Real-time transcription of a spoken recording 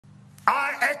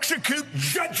I execute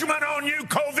judgment on you,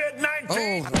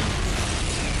 COVID-19.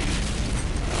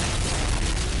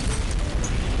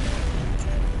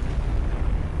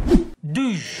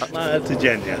 That's a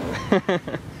genius.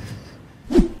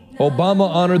 Obama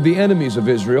honored the enemies of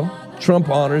Israel. Trump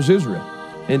honors Israel.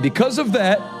 And because of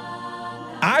that,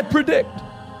 I predict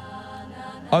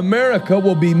America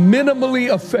will be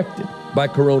minimally affected by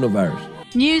coronavirus.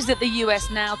 News that the US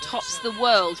now tops the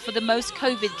world for the most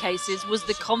COVID cases was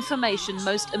the confirmation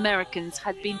most Americans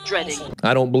had been dreading.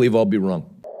 I don't believe I'll be wrong.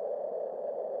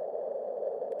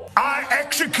 I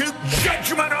execute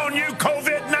judgment on you,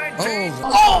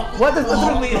 COVID-19. What does this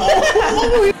mean?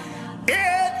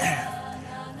 It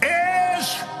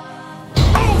is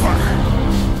over.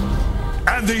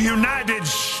 And the United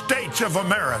States of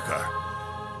America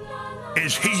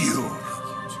is healed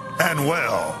and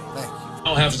well.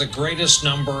 Now have the greatest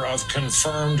number of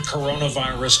confirmed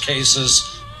coronavirus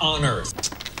cases on Earth.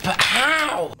 But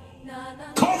how?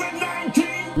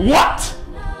 COVID-19. What?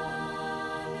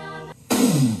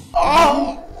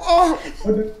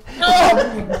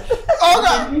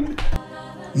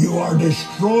 You are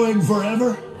destroyed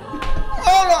forever.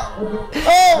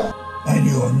 And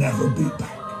you will never be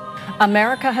back.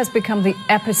 America has become the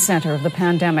epicenter of the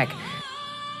pandemic.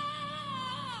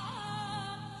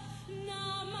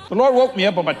 The Lord woke me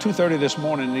up about 2:30 this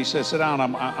morning, and he said, sit down,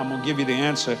 I'm going to give you the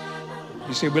answer.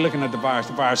 He said, we're looking at the virus.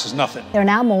 The virus is nothing. There are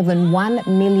now more than 1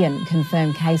 million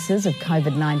confirmed cases of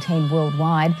COVID-19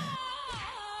 worldwide.